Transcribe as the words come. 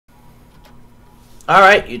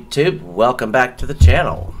Alright, YouTube, welcome back to the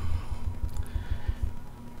channel.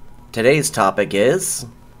 Today's topic is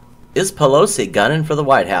Pelosi gunning for the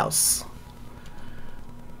White House?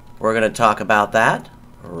 We're going to talk about that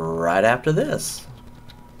right after this.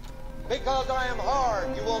 Because I am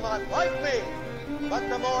hard, you will not like me. But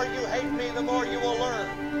the more you hate me, the more you will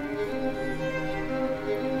learn.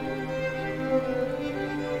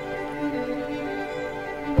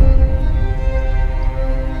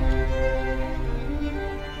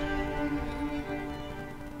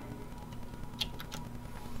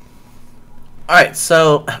 Alright,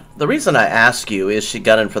 so the reason I ask you, is she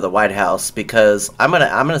gunning for the White House? Because I'm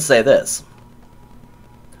gonna say this.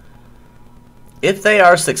 If they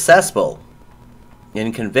are successful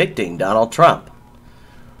in convicting Donald Trump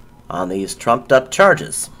on these trumped up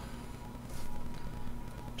charges,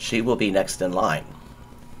 she will be next in line.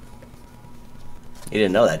 You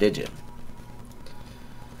didn't know that, did you?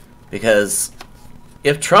 Because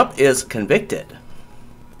if Trump is convicted,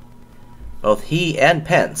 both he and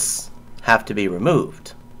Pence have to be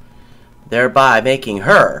removed, thereby making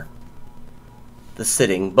her the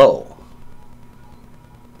sitting bull.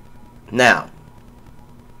 Now,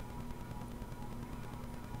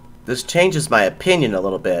 this changes my opinion a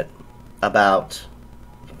little bit about,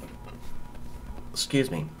 this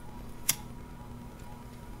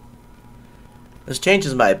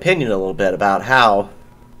changes my opinion a little bit about how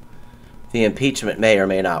the impeachment may or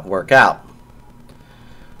may not work out.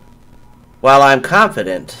 While I'm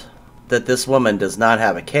confident that this woman does not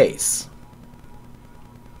have a case,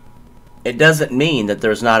 it doesn't mean that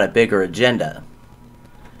there's not a bigger agenda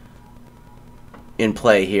in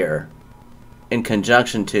play here, in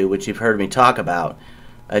conjunction to, which you've heard me talk about,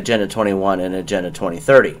 Agenda 21 and Agenda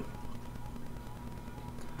 2030.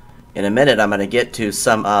 In a minute, I'm going to get to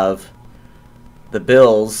some of the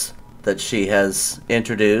bills that she has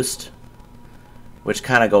introduced, which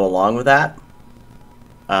kind of go along with that.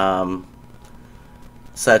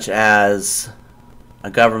 Such as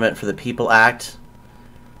a Government for the People Act,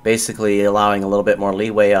 basically allowing a little bit more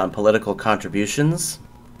leeway on political contributions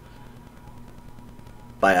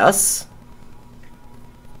by us.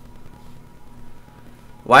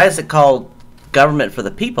 Why is it called Government for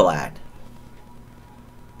the People Act?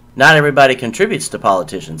 Not everybody contributes to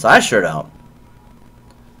politicians. I sure don't.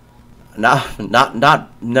 No,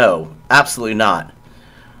 absolutely not.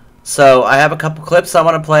 So I have a couple clips I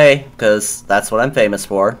want to play because that's what I'm famous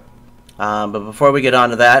for. But before we get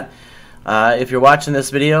on to that, if you're watching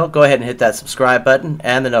this video, go ahead and hit that subscribe button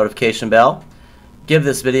and the notification bell. Give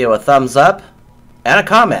this video a thumbs up and a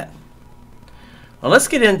comment. Well, let's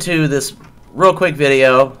get into this real quick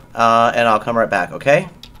video and I'll come right back, okay?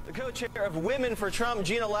 The co-chair of Women for Trump,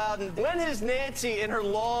 Gina Loudon. When has Nancy, in her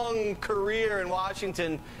long career in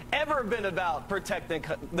Washington, ever been about protecting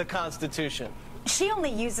the Constitution? She only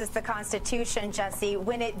uses the Constitution, Jesse,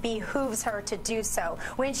 when it behooves her to do so,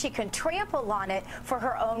 when she can trample on it for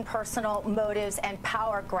her own personal motives and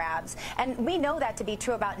power grabs. And we know that to be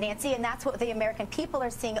true about Nancy, and that's what the American people are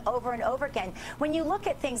seeing over and over again. When you look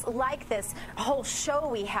at things like this whole show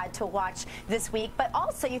we had to watch this week, but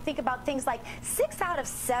also you think about things like 6 out of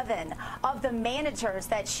 7 of the managers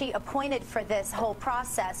that she appointed for this whole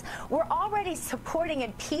process were already supporting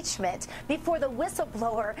impeachment before the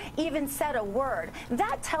whistleblower even said a word.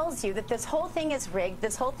 That tells you that this whole thing is rigged,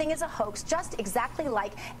 this whole thing is a hoax, just exactly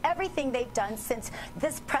like everything they've done since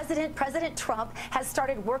this President Trump has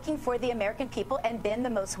started working for the American people and been the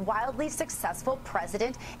most wildly successful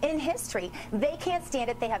president in history. They can't stand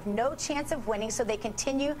it. They have no chance of winning, so they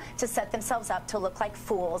continue to set themselves up to look like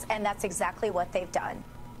fools, and that's exactly what they've done.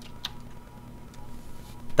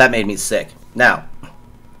 That made me sick. Now,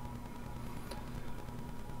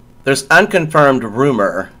 there's unconfirmed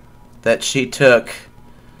rumor that she took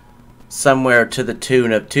somewhere to the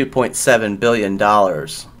tune of $2.7 billion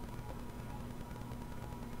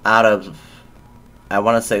out of, I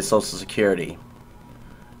want to say, Social Security.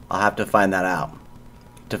 I'll have to find that out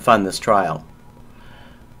to fund this trial.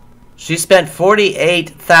 She spent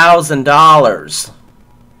 $48,000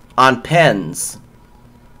 on pens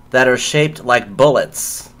that are shaped like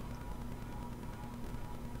bullets.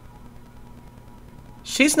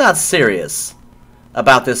 She's not serious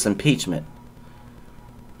about this impeachment.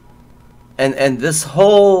 And this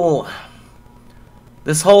whole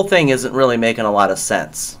thing isn't really making a lot of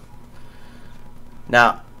sense.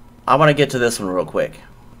 Now, I want to get to this one real quick.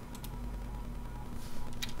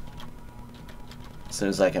 As soon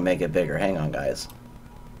as I can make it bigger. Hang on, guys.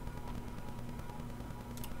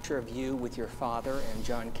 Of you with your father and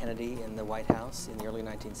John Kennedy in the White House in the early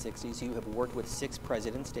 1960s. You have worked with 6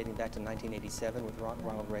 presidents dating back to 1987 with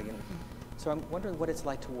Ronald Reagan, So I'm wondering what it's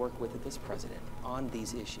like to work with this president on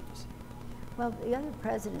these issues. Well, the other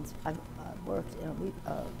presidents, I've worked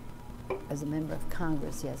as a member of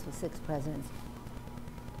Congress, yes, with 6 presidents.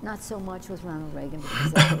 Not so much with Ronald Reagan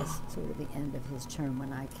because that was sort of the end of his term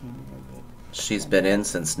when I came in. She's been in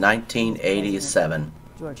since 1987.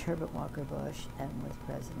 George Herbert Walker Bush and with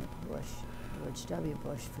President Bush, George W.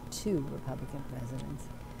 Bush, for 2 Republican presidents.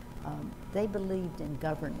 They believed in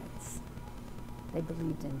governance. They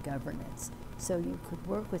believed in governance. So you could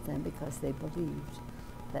work with them because they believed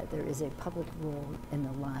that there is a public role in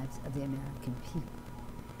the lives of the American people.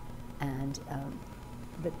 And,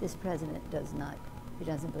 but this president does not, he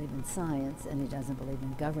doesn't believe in science and he doesn't believe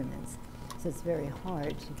in governance. So it's very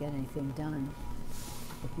hard to get anything done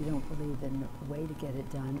if you don't believe in a way to get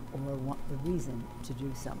it done or want the reason to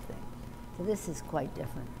do something. So this is quite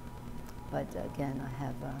different. But again, I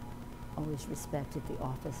have always respected the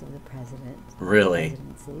office of the president. Really? The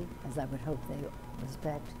presidency, as I would hope they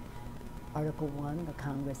respect Article 1, the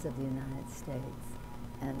Congress of the United States.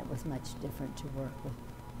 And it was much different to work with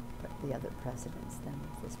the other presidents than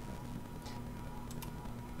with this president.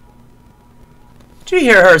 Did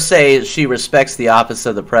you hear her say she respects the office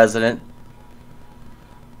of the president?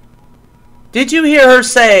 Did you hear her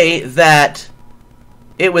say that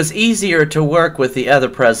it was easier to work with the other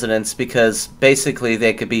presidents because basically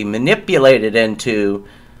they could be manipulated into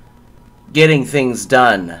getting things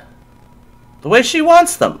done the way she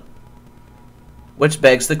wants them? Which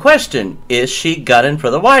begs the question, is she gunning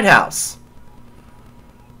for the White House?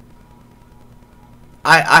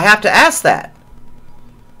 I have to ask that.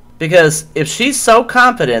 Because if she's so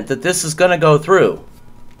confident that this is going to go through,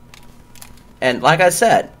 and like I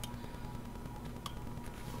said,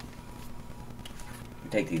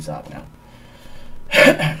 take these off now.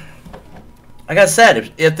 Like I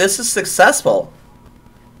said, if this is successful,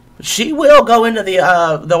 she will go into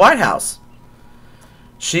the White House.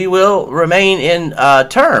 She will remain in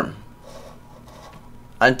term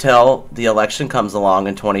until the election comes along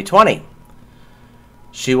in 2020.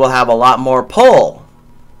 She will have a lot more pull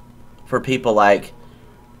for people like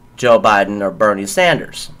Joe Biden or Bernie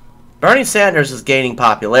Sanders. Bernie Sanders is gaining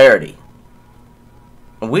popularity.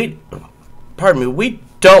 We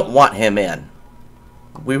don't want him in.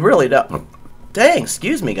 We really don't. Dang,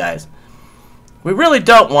 excuse me, guys. We really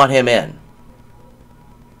don't want him in.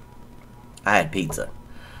 I had pizza.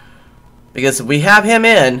 Because if we have him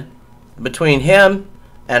in, between him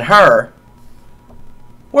and her,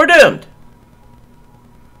 we're doomed.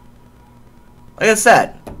 Like I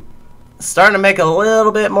said, it's starting to make a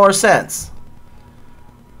little bit more sense.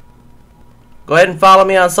 Go ahead and follow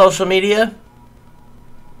me on social media.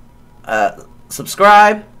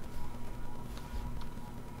 Subscribe.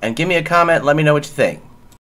 And give me a comment. Let me know what you think.